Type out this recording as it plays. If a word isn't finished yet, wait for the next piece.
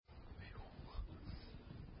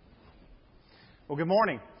Well, good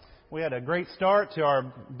morning. We had a great start to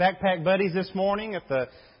our backpack buddies this morning at the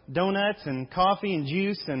donuts and coffee and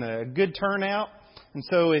juice and a good turnout. And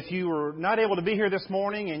so if you were not able to be here this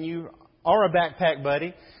morning and you are a backpack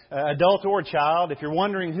buddy, adult or child, if you're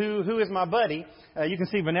wondering who is my buddy, you can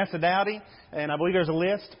see Vanessa Dowdy, and I believe there's a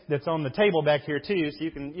list that's on the table back here too, so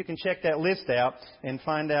you can check that list out and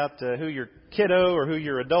find out who your kiddo or who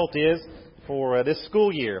your adult is for this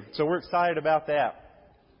school year. So we're excited about that.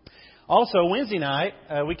 Also, Wednesday night,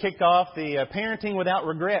 we kicked off the Parenting Without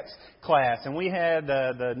Regrets class, and we had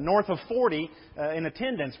the north of 40 in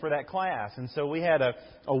attendance for that class. And so we had a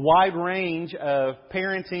wide range of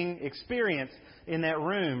parenting experience in that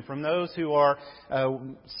room, from those who are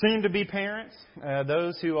soon-to-be parents,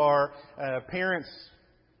 those who are parents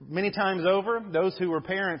many times over, those who were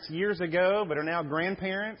parents years ago but are now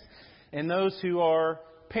grandparents, and those who are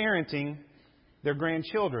parenting their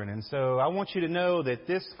grandchildren. And so I want you to know that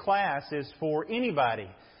this class is for anybody,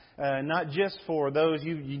 not just for those.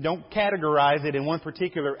 You don't categorize it in one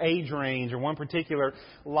particular age range or one particular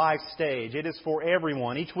life stage. It is for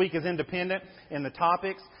everyone. Each week is independent in the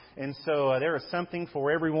topics, and so there is something for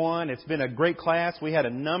everyone. It's been a great class. We had a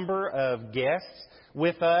number of guests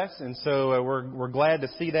with us, and so we're glad to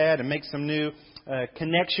see that and make some new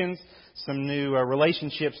connections, some new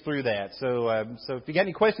relationships through that. So if you got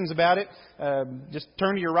any questions about it, just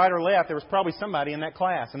turn to your right or left. There was probably somebody in that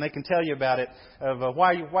class, and they can tell you about it, of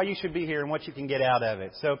why you should be here and what you can get out of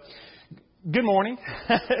it. So, good morning.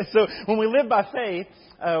 So, when we live by faith,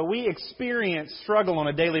 we experience struggle on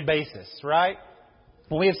a daily basis, right?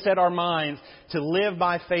 When we have set our minds to live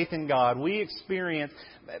by faith in God, we experience,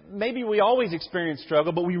 maybe we always experience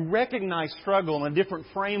struggle, but we recognize struggle in a different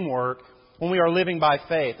framework when we are living by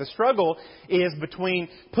faith. The struggle is between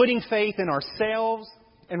putting faith in ourselves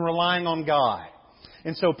and relying on God.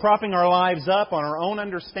 And so propping our lives up on our own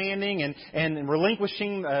understanding and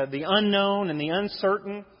relinquishing the unknown and the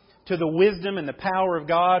uncertain to the wisdom and the power of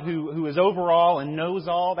God who is over all and knows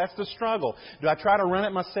all. That's the struggle. Do I try to run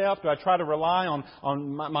it myself? Do I try to rely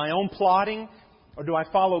on my own plotting? Or do I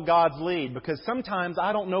follow God's lead? Because sometimes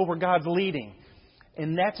I don't know where God's leading.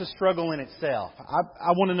 And that's a struggle in itself.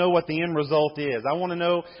 I want to know what the end result is. I want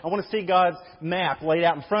to see God's map laid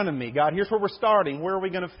out in front of me. God, here's where we're starting. Where are we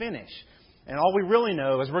going to finish? And all we really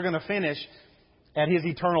know is we're going to finish at His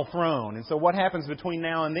eternal throne. And so what happens between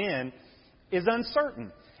now and then is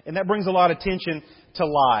uncertain. And that brings a lot of tension to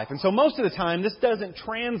life. And so most of the time, this doesn't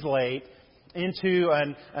translate into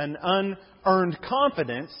an unearned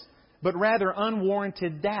confidence, but rather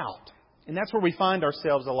unwarranted doubt. And that's where we find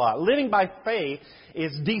ourselves a lot. Living by faith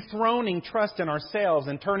is dethroning trust in ourselves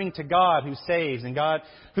and turning to God who saves and God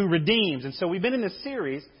who redeems. And so we've been in this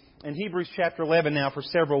series in Hebrews chapter 11 now for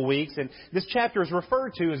several weeks. And this chapter is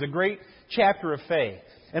referred to as a great chapter of faith.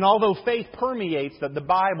 And although faith permeates the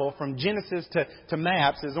Bible from Genesis to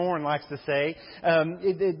maps, as Orrin likes to say,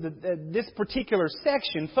 this particular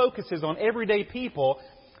section focuses on everyday people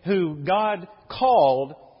who God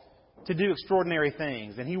called to do extraordinary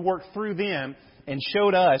things. And He worked through them and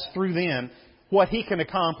showed us through them what He can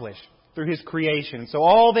accomplish through His creation. So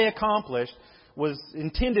all they accomplished was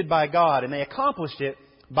intended by God, and they accomplished it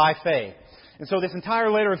by faith. And so this entire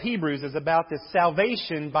letter of Hebrews is about this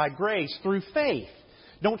salvation by grace through faith.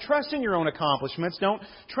 Don't trust in your own accomplishments. Don't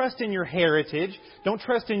trust in your heritage. Don't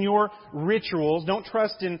trust in your rituals. Don't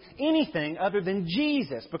trust in anything other than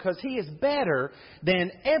Jesus, because He is better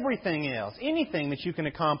than everything else, anything that you can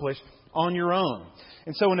accomplish on your own.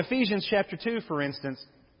 And so in Ephesians chapter 2, for instance,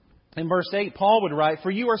 in verse 8, Paul would write,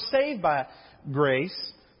 "For you are saved by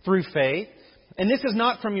grace through faith, and this is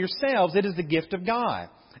not from yourselves, it is the gift of God.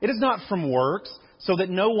 It is not from works, so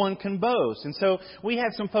that no one can boast." And so we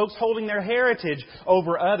have some folks holding their heritage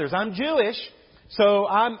over others. I'm Jewish, so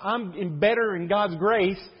I'm better in God's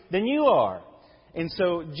grace than you are. And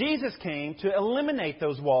so Jesus came to eliminate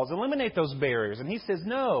those walls, eliminate those barriers. And He says,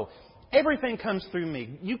 no, everything comes through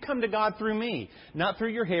me. You come to God through me, not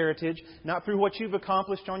through your heritage, not through what you've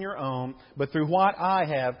accomplished on your own, but through what I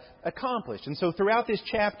have accomplished. And so throughout this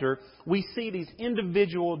chapter, we see these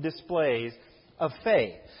individual displays of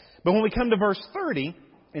faith. But when we come to verse 30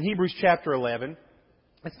 in Hebrews chapter 11,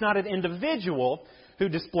 it's not an individual who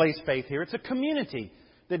displays faith here. It's a community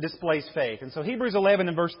that displays faith. And so Hebrews 11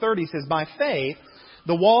 and verse 30 says, "By faith,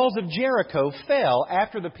 the walls of Jericho fell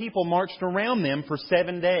after the people marched around them for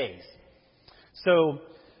 7 days." So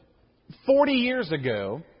 40 years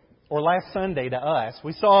ago, or last Sunday to us,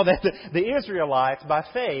 we saw that the Israelites, by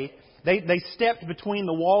faith, They stepped between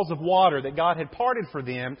the walls of water that God had parted for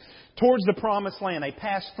them towards the promised land. They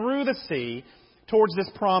passed through the sea towards this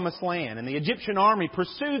promised land. And the Egyptian army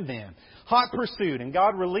pursued them, hot pursuit. And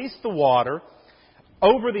God released the water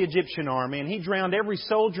over the Egyptian army, and He drowned every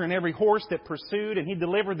soldier and every horse that pursued, and He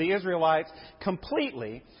delivered the Israelites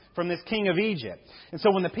completely from this king of Egypt. And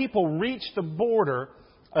so when the people reached the border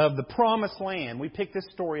of the Promised Land, we pick this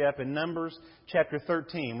story up in Numbers chapter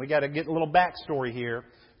 13. We got to get a little backstory here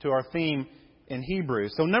to our theme in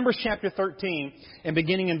Hebrews. So Numbers chapter 13, and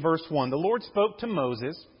beginning in verse 1, the Lord spoke to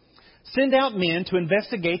Moses, "Send out men to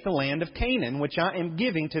investigate the land of Canaan, which I am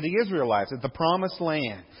giving to the Israelites, as the Promised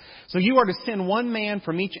Land. So you are to send one man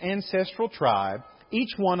from each ancestral tribe,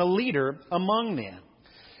 each one a leader among them."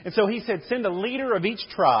 And so He said, send a leader of each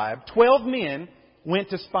tribe. 12 men went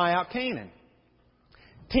to spy out Canaan.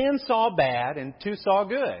 10 saw bad and 2 saw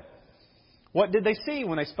good. What did they see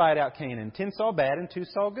when they spied out Canaan? 10 saw bad and 2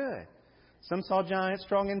 saw good. Some saw giants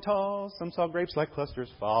strong and tall. Some saw grapes like clusters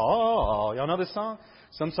fall. Y'all know this song?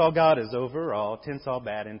 Some saw God as over all. 10 saw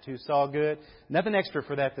bad and 2 saw good. Nothing extra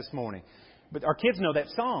for that this morning. But our kids know that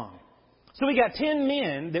song. So we got 10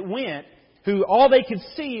 men that went who all they could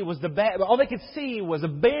see was all they could see was a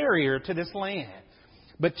barrier to this land.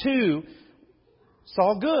 But 2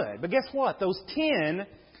 saw good. But guess what? Those 10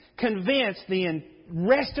 convinced the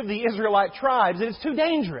rest of the Israelite tribes that it's too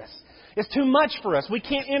dangerous. It's too much for us. We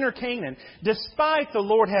can't enter Canaan. Despite the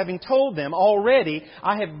Lord having told them already,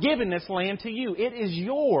 I have given this land to you. It is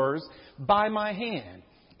yours by my hand.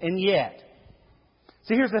 And yet,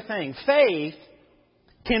 see, here's the thing. Faith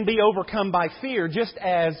can be overcome by fear just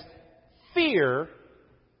as fear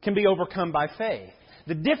can be overcome by faith.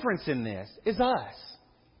 The difference in this is us.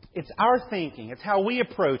 It's our thinking. It's how we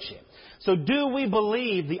approach it. So do we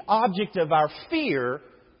believe the object of our fear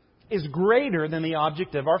is greater than the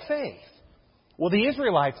object of our faith? Well, the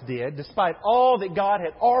Israelites did, despite all that God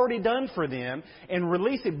had already done for them and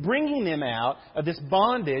bringing them out of this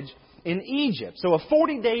bondage in Egypt. So a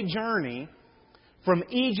 40-day journey from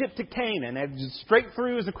Egypt to Canaan, straight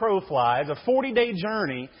through as the crow flies, a 40-day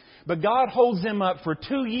journey, but God holds them up for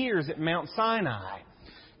 2 years at Mount Sinai.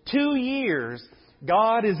 2 years,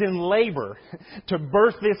 God is in labor to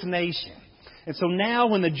birth this nation. And so now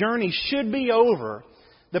when the journey should be over,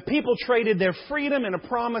 the people traded their freedom in a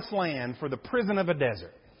promised land for the prison of a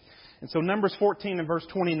desert. And so Numbers 14 and verse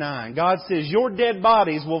 29, God says, your dead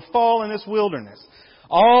bodies will fall in this wilderness.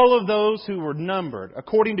 All of those who were numbered,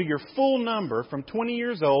 according to your full number, from 20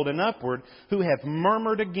 years old and upward, who have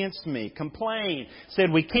murmured against me, complained,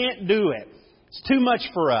 said, we can't do it. It's too much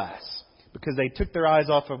for us. Because they took their eyes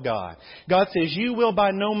off of God. God says, you will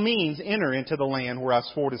by no means enter into the land where I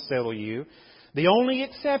swore to settle you. The only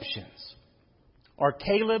exceptions are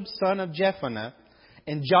Caleb, son of Jephunneh,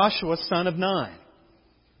 and Joshua, son of Nun.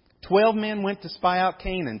 12 men went to spy out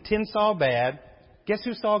Canaan. 10 saw bad. Guess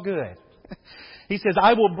who saw good? He says,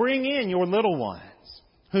 I will bring in your little ones,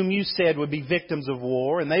 whom you said would be victims of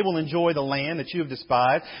war, and they will enjoy the land that you have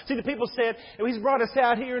despised. See, the people said, He's brought us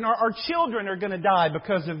out here, and our children are going to die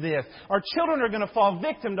because of this. Our children are going to fall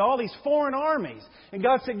victim to all these foreign armies. And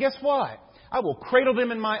God said, guess what? I will cradle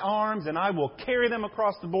them in my arms, and I will carry them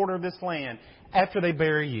across the border of this land after they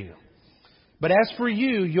bury you. But as for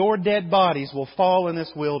you, your dead bodies will fall in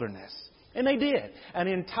this wilderness. And they did. An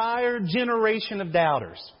entire generation of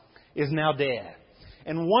doubters is now dead.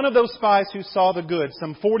 And one of those spies who saw the good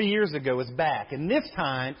some 40 years ago is back. And this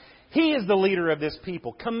time, he is the leader of this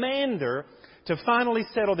people, commander to finally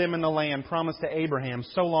settle them in the land promised to Abraham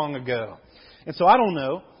so long ago. And so I don't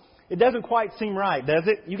know. It doesn't quite seem right, does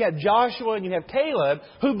it? You got Joshua and you have Caleb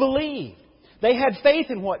who believed. They had faith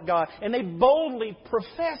in what God, and they boldly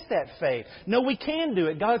professed that faith. No, we can do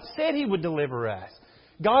it. God said He would deliver us.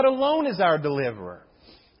 God alone is our deliverer.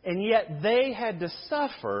 And yet they had to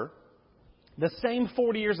suffer the same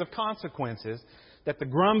 40 years of consequences that the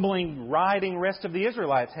grumbling, rioting rest of the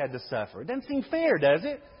Israelites had to suffer. It doesn't seem fair, does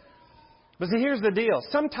it? But see, here's the deal.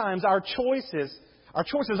 Sometimes our choices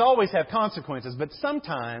always have consequences, but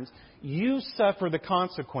sometimes you suffer the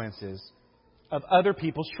consequences of other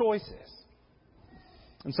people's choices.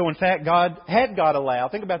 And so, in fact, had God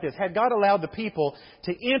allowed the people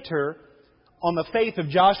to enter on the faith of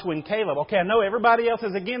Joshua and Caleb. Okay, I know everybody else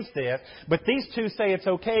is against this, but these two say it's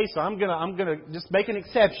okay, so I'm gonna just make an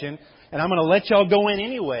exception, and I'm gonna let y'all go in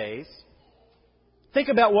anyways. Think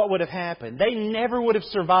about what would have happened. They never would have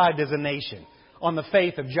survived as a nation on the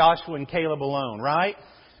faith of Joshua and Caleb alone, right?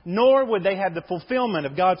 Nor would they have the fulfillment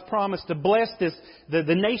of God's promise to bless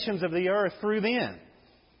the nations of the earth through them.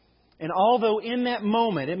 And although in that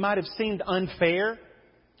moment it might have seemed unfair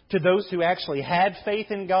to those who actually had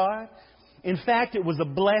faith in God, in fact, it was a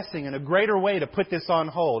blessing and a greater way to put this on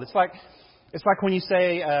hold. It's like when you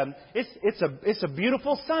say, it's a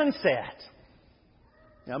beautiful sunset.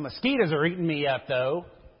 Now, mosquitoes are eating me up, though.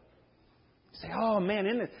 You say, oh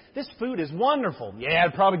man, this food is wonderful. Yeah,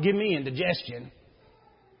 it'd probably give me indigestion.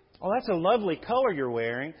 Oh, that's a lovely color you're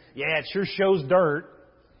wearing. Yeah, it sure shows dirt.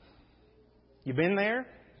 You been there?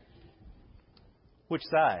 Which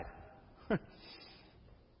side?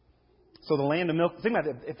 So the land of milk, think about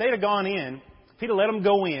it. If they'd have gone in, if he'd have let them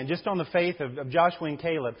go in, just on the faith of Joshua and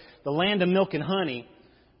Caleb, the land of milk and honey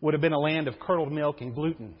would have been a land of curdled milk and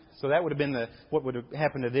gluten. So that would have been what would have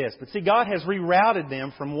happened to this. But see, God has rerouted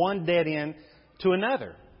them from one dead end to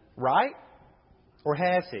another. Right? Or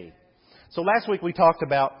has He? So last week we talked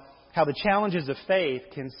about how the challenges of faith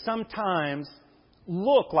can sometimes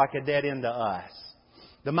look like a dead end to us.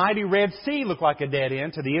 The mighty Red Sea looked like a dead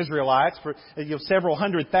end to the Israelites, for several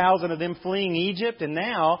 100,000 of them fleeing Egypt. And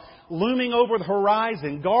now, looming over the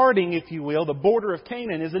horizon, guarding, if you will, the border of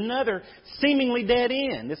Canaan, is another seemingly dead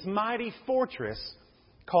end, this mighty fortress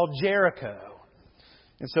called Jericho.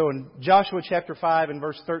 And so in Joshua chapter 5 and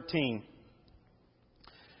verse 13,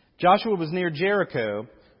 Joshua was near Jericho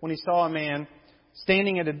when he saw a man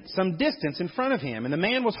standing at some distance in front of him, and the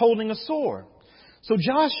man was holding a sword. So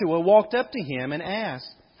Joshua walked up to him and asked,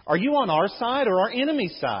 "Are you on our side or our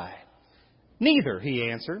enemy's side?" "Neither,"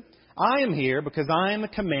 he answered. "I am here because I am the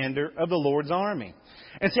commander of the Lord's army."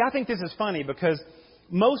 And see, I think this is funny because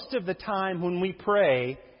most of the time when we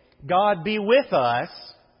pray, "God be with us,"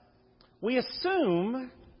 we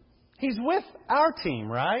assume He's with our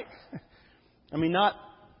team, right? I mean, not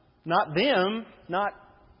them,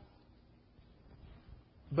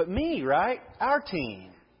 but me, right? Our team.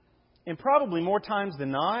 And probably more times than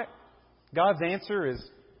not, God's answer is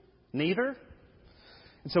neither.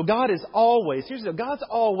 And so God's always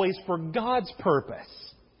for God's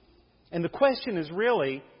purpose. And the question is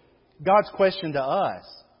really God's question to us.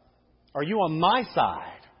 Are you on my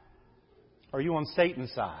side? Are you on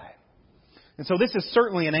Satan's side? And so this is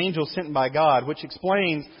certainly an angel sent by God, which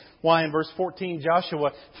explains why in verse 14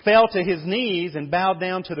 Joshua fell to his knees and bowed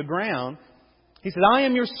down to the ground. He said, "I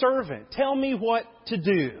am your servant. Tell me what to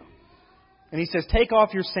do." And he says, "Take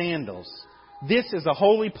off your sandals. This is a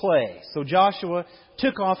holy place." So Joshua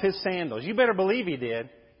took off his sandals. You better believe he did.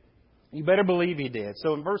 You better believe he did.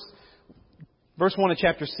 So in verse 1 of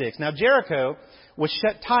chapter 6, "Now Jericho was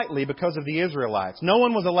shut tightly because of the Israelites. No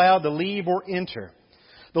one was allowed to leave or enter.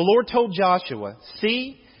 The Lord told Joshua,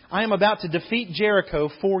 'See, I am about to defeat Jericho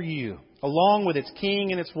for you, along with its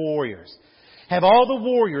king and its warriors. Have all the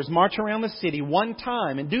warriors march around the city one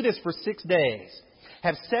time and do this for 6 days.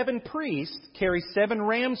 Have 7 priests carry 7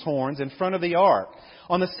 ram's horns in front of the ark.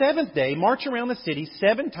 On the 7th day, march around the city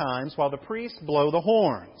 7 times while the priests blow the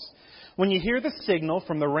horns. When you hear the signal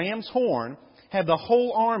from the ram's horn, have the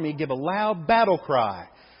whole army give a loud battle cry.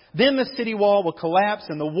 Then the city wall will collapse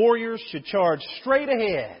and the warriors should charge straight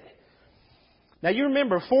ahead.'" Now you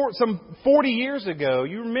remember, some 40 years ago,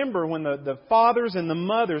 you remember when the fathers and the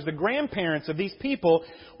mothers, the grandparents of these people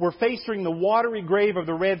were facing the watery grave of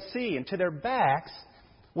the Red Sea, and to their backs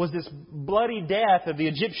was this bloody death of the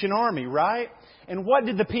Egyptian army, right? And what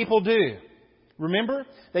did the people do? Remember?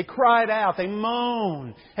 They cried out. They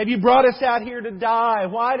moaned. "Have you brought us out here to die?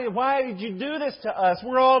 Why did you do this to us?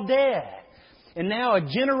 We're all dead." And now a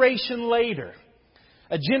generation later,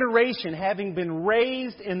 a generation having been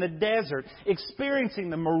raised in the desert, experiencing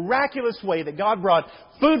the miraculous way that God brought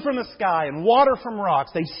food from the sky and water from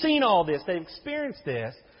rocks. They've seen all this. They've experienced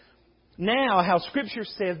this. Now, how Scripture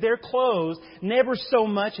says their clothes never so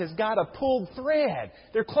much as got a pulled thread.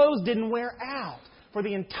 Their clothes didn't wear out for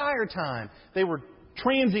the entire time they were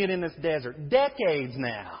transient in this desert. Decades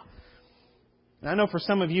now. And I know for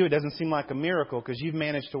some of you it doesn't seem like a miracle because you've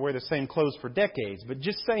managed to wear the same clothes for decades. But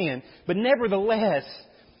just saying, but nevertheless,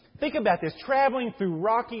 think about this. Traveling through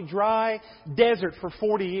rocky, dry desert for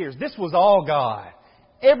 40 years. This was all God.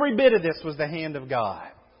 Every bit of this was the hand of God.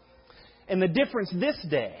 And the difference this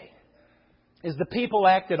day is the people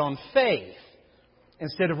acted on faith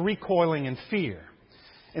instead of recoiling in fear.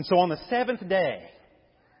 And so on the 7th day,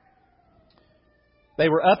 they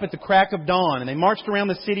were up at the crack of dawn and they marched around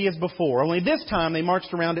the city as before. Only this time they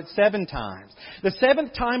marched around it 7 times. The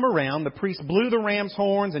 7th time around, the priests blew the ram's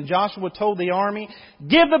horns and Joshua told the army,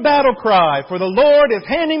 "Give the battle cry, for the Lord is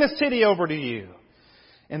handing the city over to you."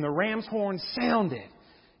 And the ram's horns sounded.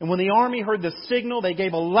 And when the army heard the signal, they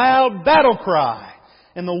gave a loud battle cry.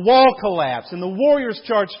 And the wall collapsed, and the warriors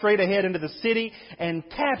charged straight ahead into the city and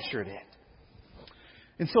captured it.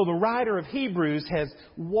 And so the writer of Hebrews has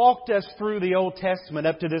walked us through the Old Testament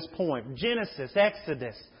up to this point. Genesis,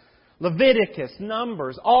 Exodus, Leviticus,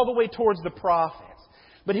 Numbers, all the way towards the prophets.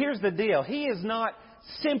 But here's the deal. He is not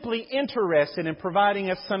simply interested in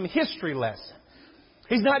providing us some history lesson.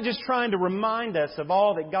 He's not just trying to remind us of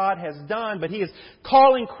all that God has done, but He is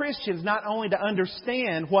calling Christians not only to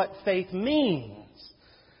understand what faith means,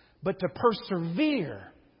 but to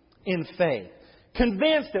persevere in faith.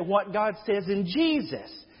 Convinced that what God says in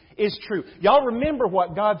Jesus is true. Y'all remember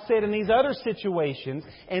what God said in these other situations,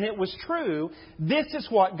 and it was true. This is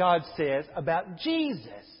what God says about Jesus.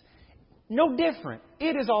 No different.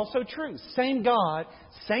 It is also true. Same God,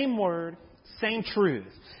 same Word, same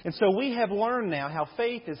truth. And so we have learned now how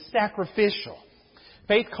faith is sacrificial.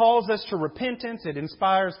 Faith calls us to repentance. It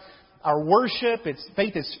inspires our worship.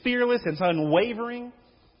 Faith is fearless. It's unwavering.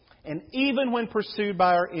 And even when pursued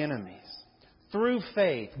by our enemies, through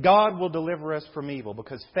faith, God will deliver us from evil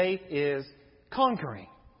because faith is conquering.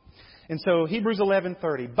 And so Hebrews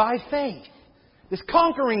 11:30, by faith, this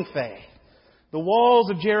conquering faith, the walls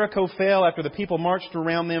of Jericho fell after the people marched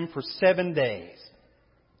around them for 7 days.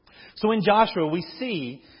 So in Joshua, we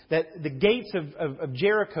see that the gates of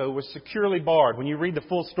Jericho were securely barred. When you read the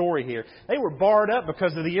full story here, they were barred up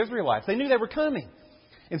because of the Israelites. They knew they were coming.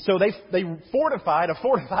 And so they fortified a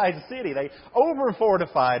fortified city. They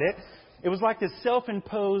over-fortified it. It was like this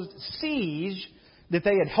self-imposed siege that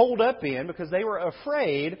they had holed up in because they were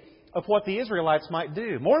afraid of what the Israelites might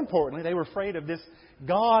do. More importantly, they were afraid of this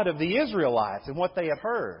God of the Israelites and what they had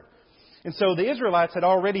heard. And so the Israelites had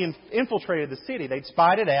already infiltrated the city. They'd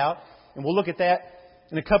spied it out, and we'll look at that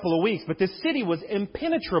in a couple of weeks. But this city was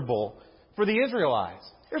impenetrable for the Israelites.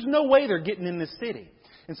 There's no way they're getting in this city.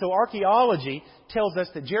 And so archaeology tells us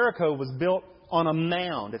that Jericho was built on a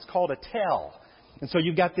mound. It's called a tell. And so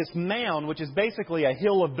you've got this mound, which is basically a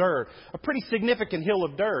hill of dirt, a pretty significant hill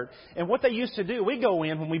of dirt. And what they used to do, we go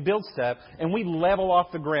in when we build stuff and we level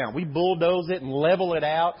off the ground. We bulldoze it and level it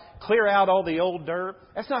out, clear out all the old dirt.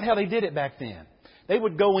 That's not how they did it back then. They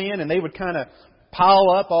would go in and they would kind of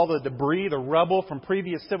pile up all the debris, the rubble from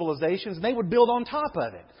previous civilizations, and they would build on top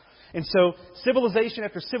of it. And so civilization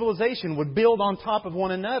after civilization would build on top of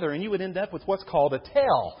one another, and you would end up with what's called a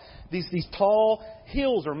tell. These tall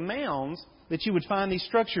hills or mounds that you would find these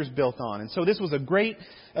structures built on. And so this was a great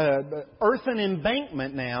earthen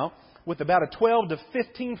embankment now with about a 12 to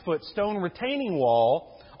 15 foot stone retaining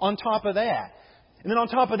wall on top of that. And then on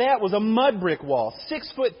top of that was a mud brick wall,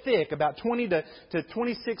 6 foot thick, about 20 to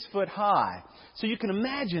 26 foot high. So you can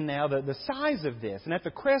imagine now the size of this. And at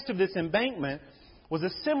the crest of this embankment was a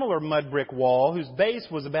similar mud brick wall whose base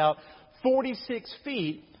was about 46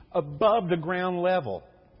 feet above the ground level,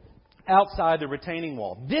 outside the retaining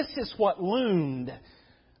wall. This is what loomed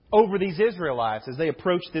over these Israelites as they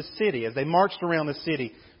approached this city, as they marched around the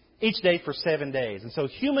city each day for 7 days. And so,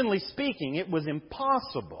 humanly speaking, it was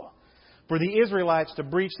impossible for the Israelites to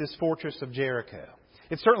breach this fortress of Jericho.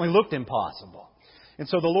 It certainly looked impossible. And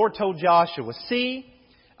so the Lord told Joshua, "See,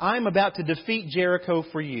 I'm about to defeat Jericho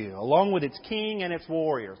for you, along with its king and its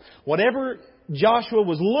warriors." Whatever Joshua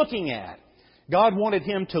was looking at, God wanted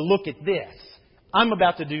him to look at this. I'm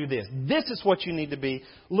about to do this. This is what you need to be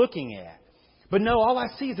looking at. But no, all I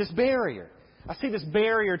see is this barrier. I see this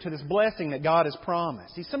barrier to this blessing that God has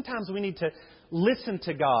promised. See, sometimes we need to listen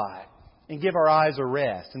to God and give our eyes a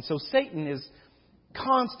rest. And so Satan is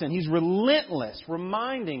constant. He's relentless,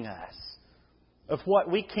 reminding us of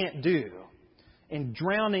what we can't do and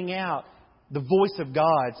drowning out the voice of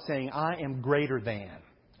God saying, I am greater than.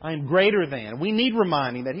 I am greater than. We need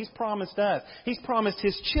reminding that He's promised us. He's promised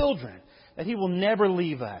His children that He will never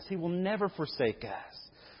leave us. He will never forsake us.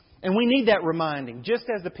 And we need that reminding, just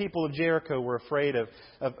as the people of Jericho were afraid of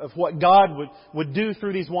what God would do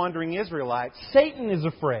through these wandering Israelites. Satan is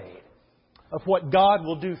afraid of what God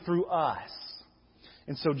will do through us.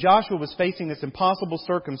 And so Joshua was facing this impossible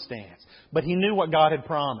circumstance, but he knew what God had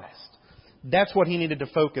promised. That's what he needed to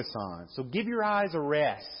focus on. So give your eyes a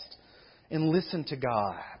rest and listen to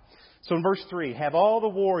God. So in verse 3, have all the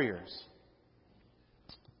warriors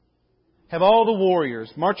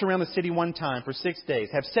march around the city one time for 6 days.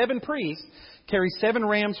 Have 7 priests carry 7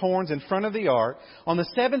 ram's horns in front of the ark. On the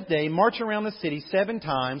 7th day, march around the city 7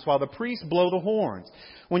 times while the priests blow the horns.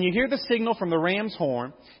 When you hear the signal from the ram's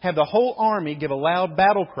horn, have the whole army give a loud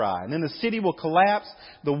battle cry. And then the city will collapse.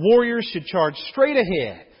 The warriors should charge straight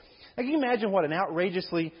ahead. Now, can you imagine what an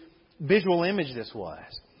outrageously visual image this was?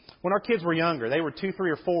 When our kids were younger, they were 2,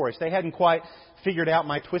 3, or 4-ish. They hadn't quite figured out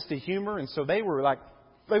my twisted humor. And so they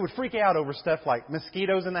would freak out over stuff like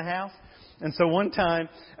mosquitoes in the house. And so one time,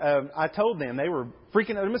 I told them, they were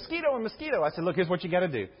freaking out, a mosquito. I said, look, here's what you got to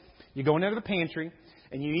do. You go into the pantry,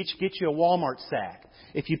 and you each get you a Walmart sack.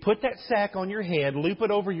 If you put that sack on your head, loop it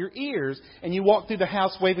over your ears, and you walk through the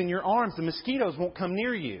house waving your arms, the mosquitoes won't come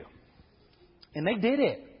near you. And they did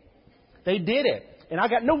it. They did it. And I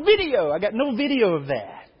got no video. of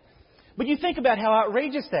that. But you think about how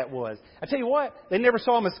outrageous that was. I tell you what, they never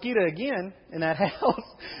saw a mosquito again in that house.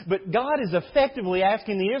 But God is effectively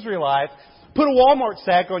asking the Israelites, put a Walmart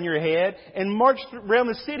sack on your head and march around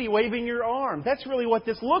the city waving your arms. That's really what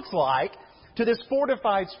this looks like to this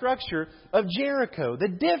fortified structure of Jericho. The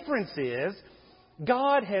difference is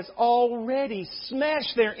God has already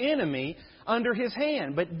smashed their enemy under His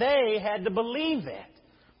hand. But they had to believe it.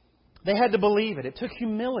 They had to believe it. It took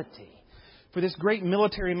humility for this great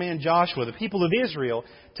military man Joshua, the people of Israel,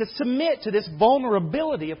 to submit to this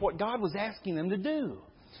vulnerability of what God was asking them to do.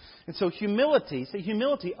 And so humility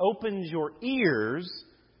opens your ears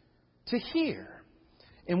to hear.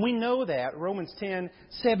 And we know that, Romans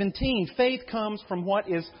 10:17, faith comes from what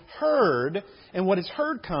is heard, and what is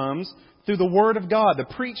heard comes through the Word of God,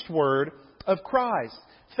 the preached Word of Christ.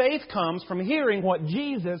 Faith comes from hearing what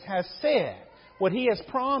Jesus has said, what He has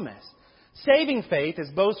promised. Saving faith is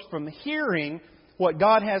both from hearing what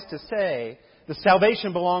God has to say, the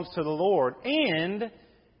salvation belongs to the Lord, and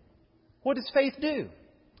what does faith do?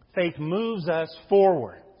 Faith moves us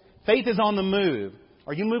forward. Faith is on the move.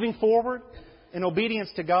 Are you moving forward in obedience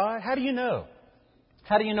to God? How do you know?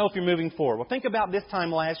 How do you know if you're moving forward? Well, think about this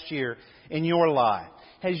time last year in your life.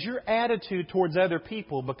 Has your attitude towards other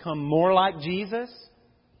people become more like Jesus?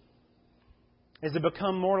 Has it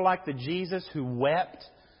become more like the Jesus who wept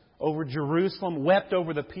over Jerusalem, wept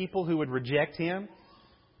over the people who would reject Him?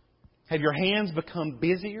 Have your hands become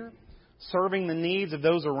busier, serving the needs of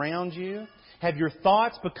those around you? Have your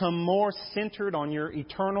thoughts become more centered on your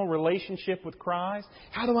eternal relationship with Christ?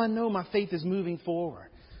 How do I know my faith is moving forward?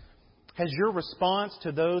 Has your response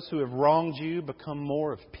to those who have wronged you become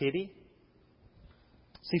more of pity?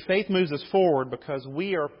 See, faith moves us forward because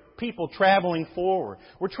we are people traveling forward.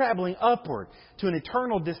 We're traveling upward to an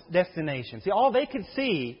eternal destination. See, all they could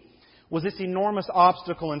see was this enormous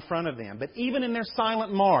obstacle in front of them. But even in their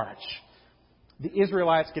silent march, the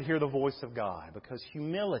Israelites could hear the voice of God because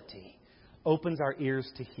humility opens our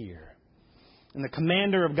ears to hear. And the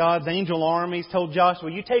commander of God's angel armies told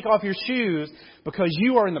Joshua, you take off your shoes because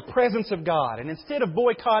you are in the presence of God. And instead of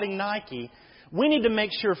boycotting Nike, we need to make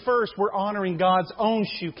sure first we're honoring God's own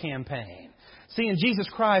shoe campaign. See, in Jesus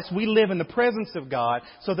Christ, we live in the presence of God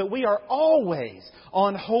so that we are always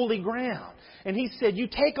on holy ground. And He said, you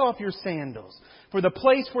take off your sandals, for the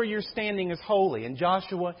place where you're standing is holy. And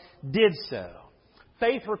Joshua did so.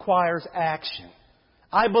 Faith requires action.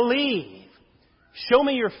 I believe. Show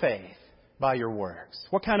me your faith by your works.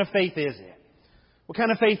 What kind of faith is it? What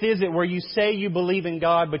kind of faith is it where you say you believe in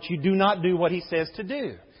God, but you do not do what He says to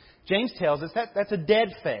do? James tells us that's a dead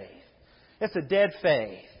faith. That's a dead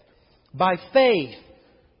faith. By faith,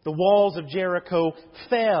 the walls of Jericho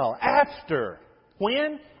fell after.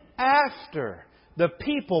 When? After the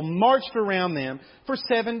people marched around them for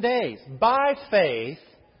 7 days. By faith,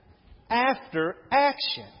 after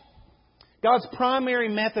action. God's primary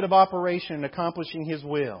method of operation in accomplishing His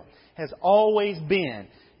will has always been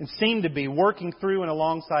and seemed to be working through and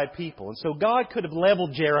alongside people. And so God could have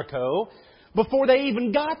leveled Jericho before they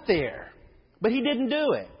even got there. But He didn't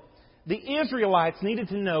do it. The Israelites needed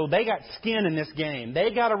to know they got skin in this game.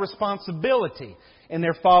 They got a responsibility in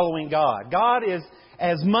their following God. God is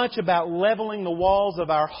as much about leveling the walls of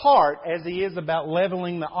our heart as He is about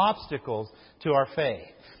leveling the obstacles to our faith.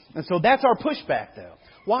 And so that's our pushback, though.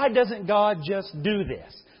 Why doesn't God just do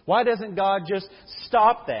this? Why doesn't God just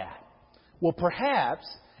stop that? Well, perhaps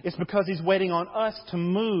it's because He's waiting on us to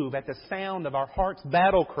move at the sound of our heart's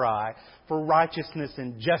battle cry for righteousness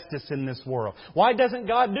and justice in this world. Why doesn't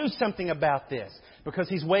God do something about this? Because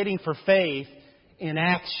He's waiting for faith in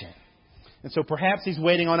action. And so perhaps He's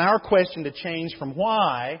waiting on our question to change from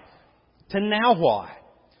why to now why.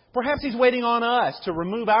 Perhaps He's waiting on us to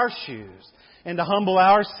remove our shoes and to humble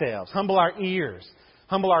ourselves, humble our ears,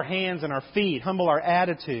 humble our hands and our feet, humble our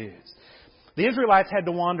attitudes. The Israelites had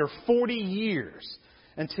to wander 40 years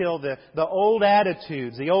until the old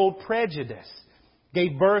attitudes, the old prejudice,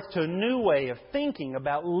 gave birth to a new way of thinking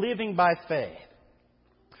about living by faith.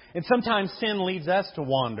 And sometimes sin leads us to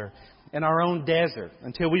wander in our own desert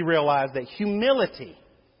until we realize that humility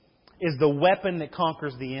is the weapon that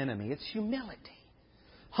conquers the enemy. It's humility.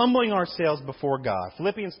 Humbling ourselves before God.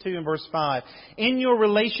 Philippians 2 and verse 5. In your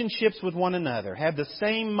relationships with one another, have the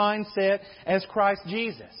same mindset as Christ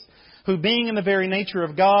Jesus, who being in the very nature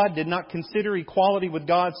of God, did not consider equality with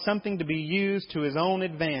God something to be used to His own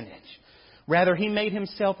advantage. Rather, He made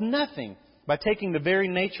Himself nothing by taking the very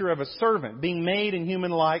nature of a servant, being made in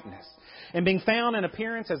human likeness. And being found in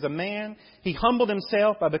appearance as a man, He humbled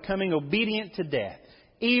Himself by becoming obedient to death,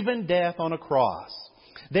 even death on a cross.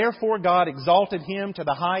 Therefore God exalted Him to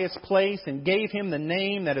the highest place and gave Him the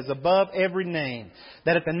name that is above every name,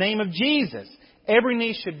 that at the name of Jesus every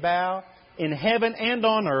knee should bow in heaven and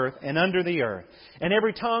on earth and under the earth, and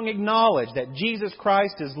every tongue acknowledge that Jesus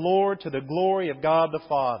Christ is Lord, to the glory of God the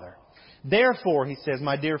Father. Therefore, he says,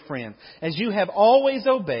 my dear friend, as you have always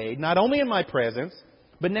obeyed, not only in my presence,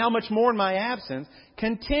 but now much more in my absence,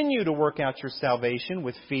 continue to work out your salvation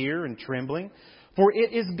with fear and trembling. For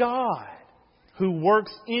it is God who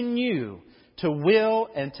works in you to will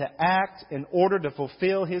and to act in order to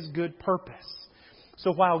fulfill His good purpose.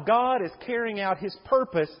 So while God is carrying out His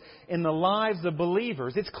purpose in the lives of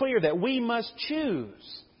believers, it's clear that we must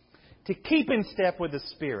choose to keep in step with the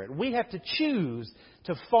Spirit. We have to choose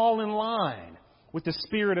to fall in line with the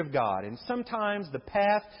Spirit of God. And sometimes the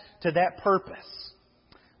path to that purpose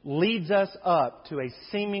leads us up to a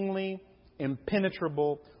seemingly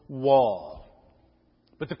impenetrable wall.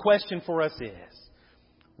 But the question for us is,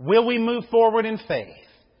 will we move forward in faith,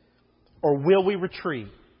 or will we retreat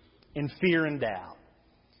in fear and doubt?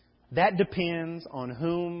 That depends on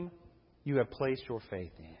whom you have placed your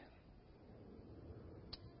faith in.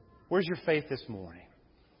 Where's your faith this morning?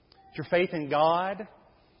 Is your faith in God,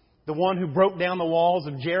 the one who broke down the walls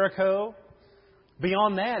of Jericho?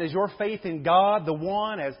 Beyond that, is your faith in God, the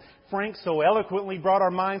one, as Frank so eloquently brought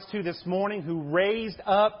our minds to this morning, who raised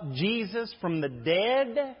up Jesus from the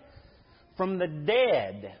dead? From the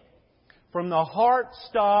dead. From the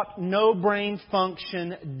heart-stopped, no-brain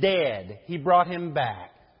function dead. He brought Him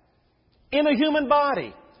back. In a human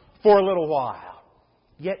body for a little while.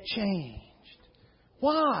 Yet changed.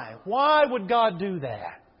 Why? Why would God do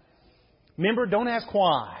that? Remember, don't ask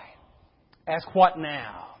why. Ask what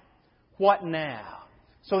now. What now?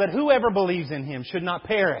 So that whoever believes in Him should not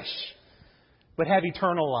perish, but have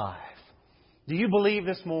eternal life. Do you believe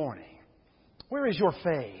this morning? Where is your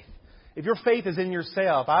faith? If your faith is in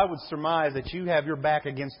yourself, I would surmise that you have your back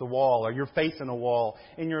against the wall, or you're facing a wall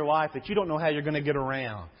in your life that you don't know how you're going to get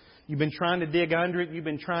around. You've been trying to dig under it. You've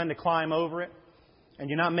been trying to climb over it. And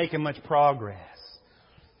you're not making much progress.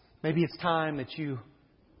 Maybe it's time that you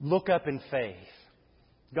look up in faith.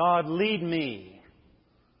 God, lead me.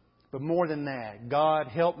 But more than that, God,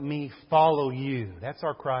 help me follow You. That's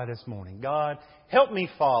our cry this morning. God, help me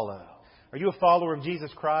follow. Are you a follower of Jesus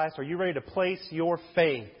Christ? Are you ready to place your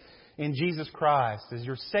faith in Jesus Christ as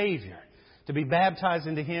your Savior? To be baptized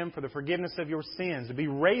into Him for the forgiveness of your sins. To be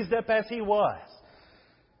raised up as He was.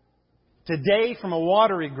 Today from a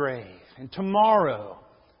watery grave. And tomorrow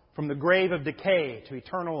from the grave of decay to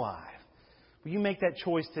eternal life. Will you make that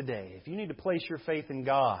choice today? If you need to place your faith in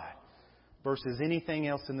God versus anything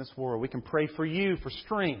else in this world, we can pray for you for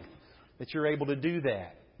strength that you're able to do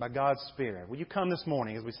that by God's Spirit. Will you come this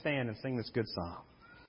morning as we stand and sing this good song?